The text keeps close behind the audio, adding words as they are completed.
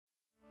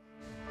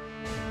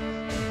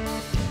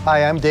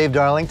Hi, I'm Dave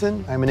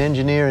Darlington. I'm an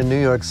engineer in New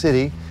York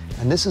City,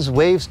 and this is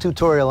Wave's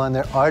tutorial on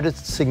their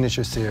Artist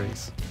Signature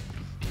Series.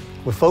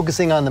 We're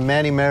focusing on the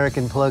Manny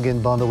Marroquin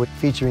plugin bundle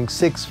featuring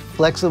 6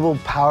 flexible,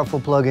 powerful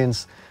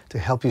plugins to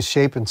help you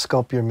shape and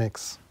sculpt your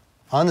mix.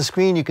 On the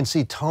screen, you can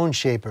see Tone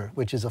Shaper,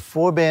 which is a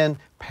 4-band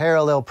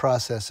parallel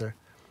processor.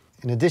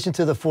 In addition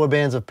to the 4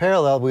 bands of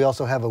parallel, we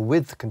also have a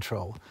width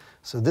control.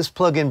 So this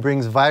plugin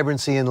brings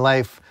vibrancy and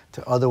life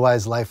to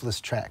otherwise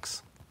lifeless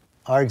tracks.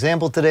 Our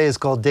example today is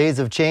called Days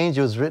of Change.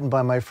 It was written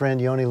by my friend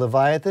Yoni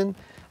Leviathan.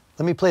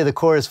 Let me play the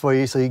chorus for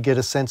you so you get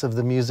a sense of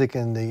the music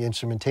and the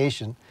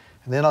instrumentation.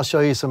 And then I'll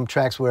show you some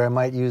tracks where I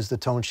might use the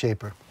Tone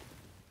Shaper.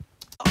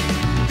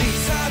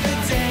 These are the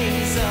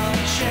days of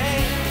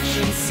change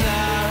and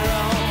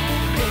sorrow,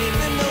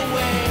 paving the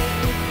way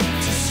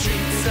to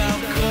streets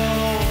of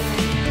gold.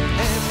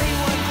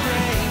 Everyone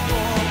pray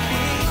for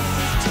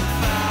peace to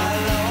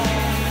follow.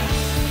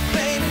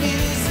 Play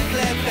music,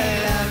 let the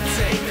love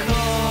take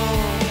hold.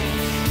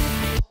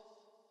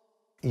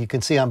 You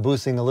can see I'm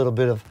boosting a little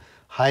bit of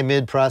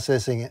high-mid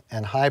processing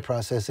and high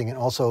processing and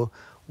also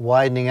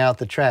widening out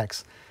the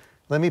tracks.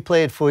 Let me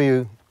play it for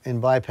you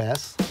in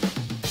bypass.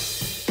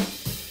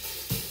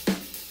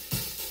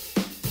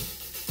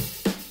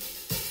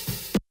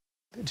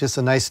 Just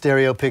a nice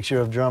stereo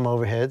picture of drum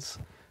overheads.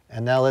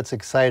 And now let's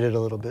excite it a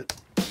little bit.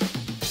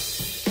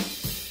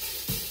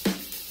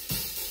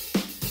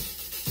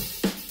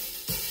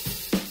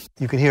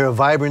 You can hear a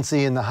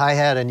vibrancy in the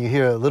hi-hat and you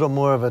hear a little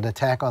more of an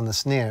attack on the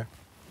snare.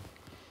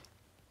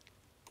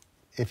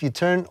 If you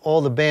turn all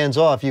the bands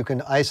off, you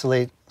can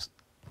isolate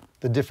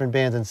the different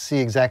bands and see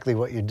exactly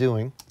what you're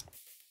doing.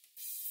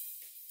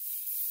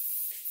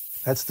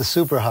 That's the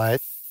super high.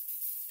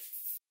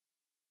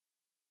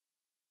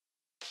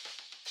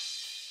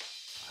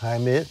 High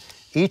mid.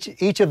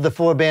 Each of the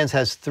 4 bands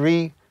has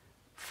 3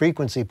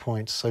 frequency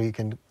points, so you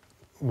can,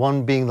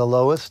 1 being the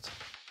lowest,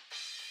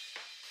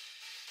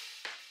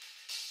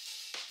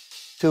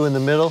 2 in the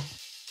middle,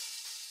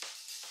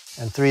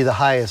 and 3 the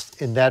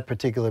highest in that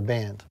particular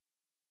band.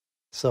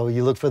 So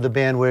you look for the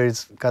band where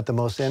it's got the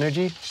most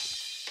energy.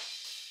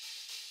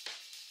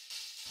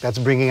 That's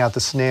bringing out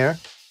the snare.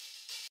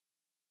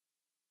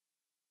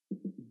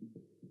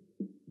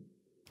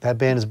 That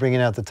band is bringing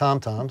out the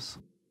tom-toms.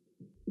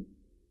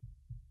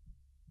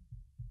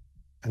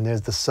 And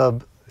there's the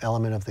sub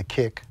element of the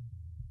kick.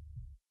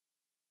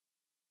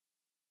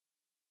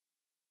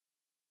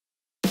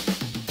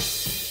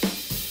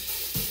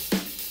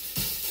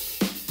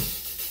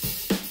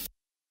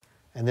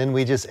 And then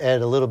we just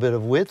add a little bit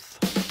of width.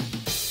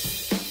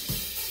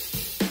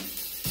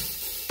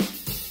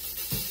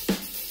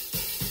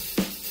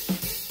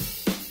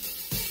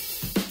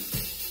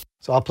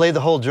 So I'll play the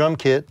whole drum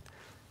kit,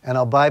 and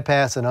I'll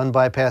bypass and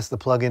unbypass the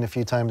plugin a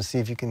few times to see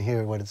if you can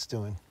hear what it's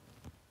doing.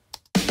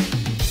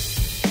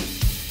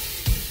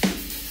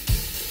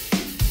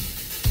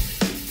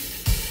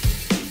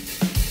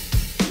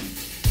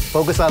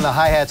 Focus on the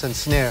hi-hats and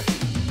snare.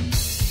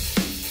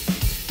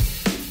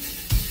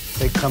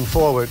 They come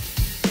forward.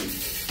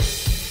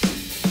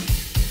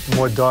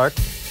 More dark,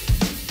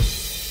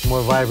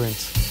 more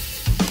vibrant.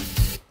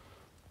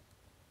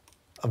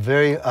 A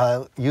very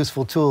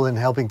useful tool in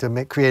helping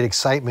to create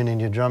excitement in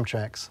your drum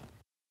tracks.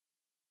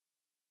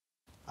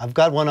 I've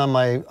got one on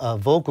my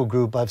vocal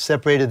group. I've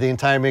separated the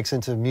entire mix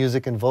into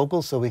music and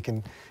vocals so we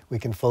can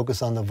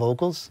focus on the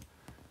vocals.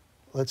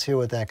 Let's hear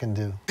what that can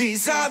do.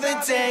 These are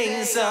the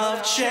days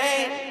of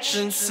change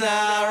and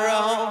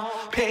sorrow,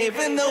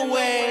 paving the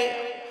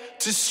way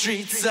to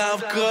streets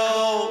of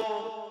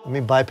gold. Let me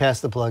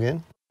bypass the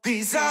plugin.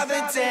 These are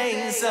the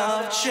days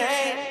of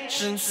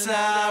change and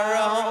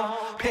sorrow,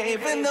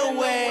 paving the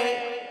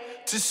way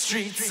to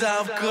streets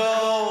of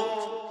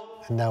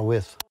gold. And now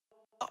width.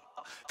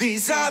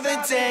 These are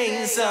the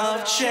days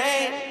of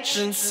change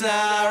and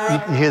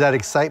sorrow. You hear that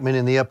excitement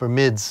in the upper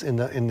mids, in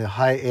the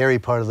high, airy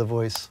part of the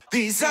voice.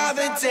 These are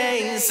the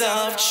days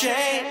of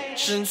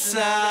change and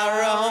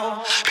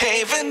sorrow,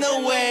 paving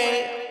the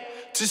way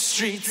to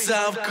streets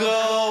of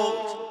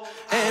gold.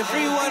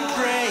 Everyone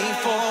pray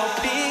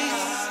for peace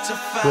to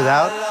follow.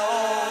 Without?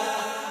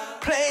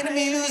 Play the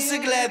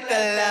music, let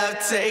the love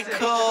take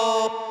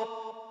hold.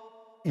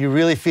 You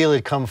really feel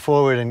it come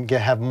forward and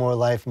have more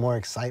life, more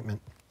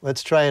excitement.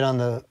 Let's try it on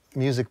the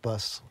music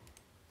bus.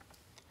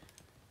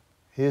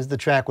 Here's the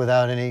track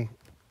without any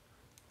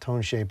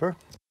Tone Shaper.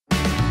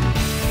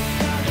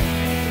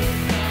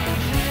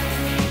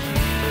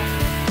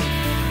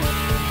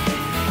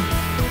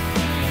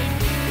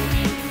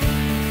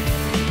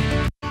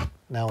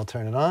 Now we'll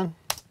turn it on.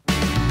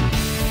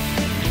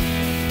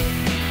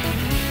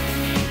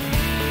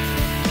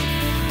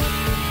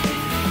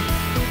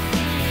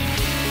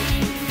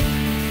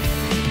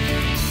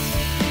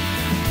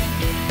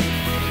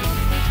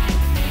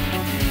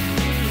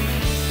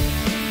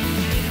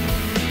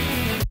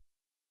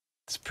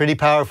 It's pretty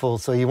powerful,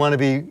 so you want to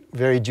be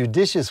very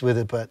judicious with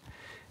it, but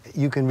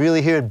you can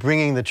really hear it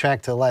bringing the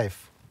track to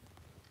life.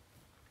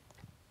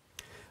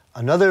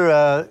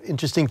 Another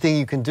interesting thing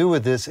you can do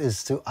with this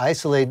is to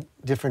isolate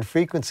different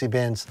frequency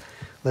bands.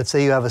 Let's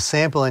say you have a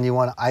sample and you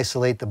want to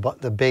isolate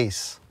the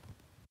bass.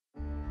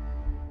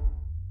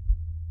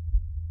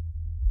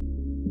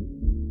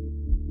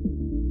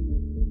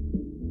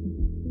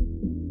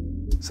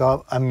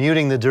 So I'm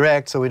muting the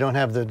direct so we don't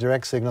have the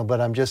direct signal,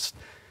 but I'm just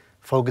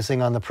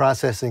focusing on the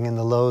processing in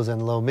the lows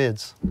and low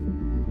mids.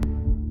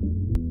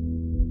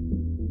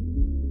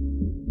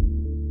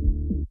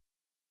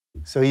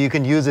 So you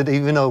can use it,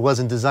 even though it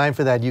wasn't designed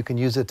for that, you can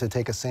use it to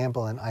take a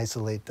sample and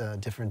isolate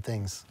different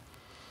things.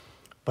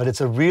 But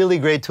it's a really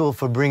great tool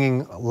for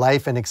bringing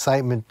life and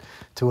excitement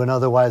to an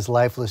otherwise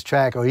lifeless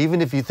track. Or even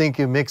if you think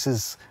your mix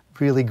is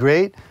really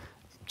great,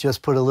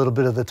 just put a little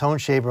bit of the tone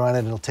shaper on it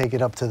and it'll take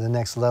it up to the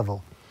next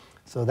level.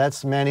 So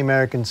that's Manny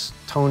Marroquin's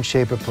Tone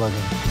Shaper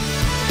plugin.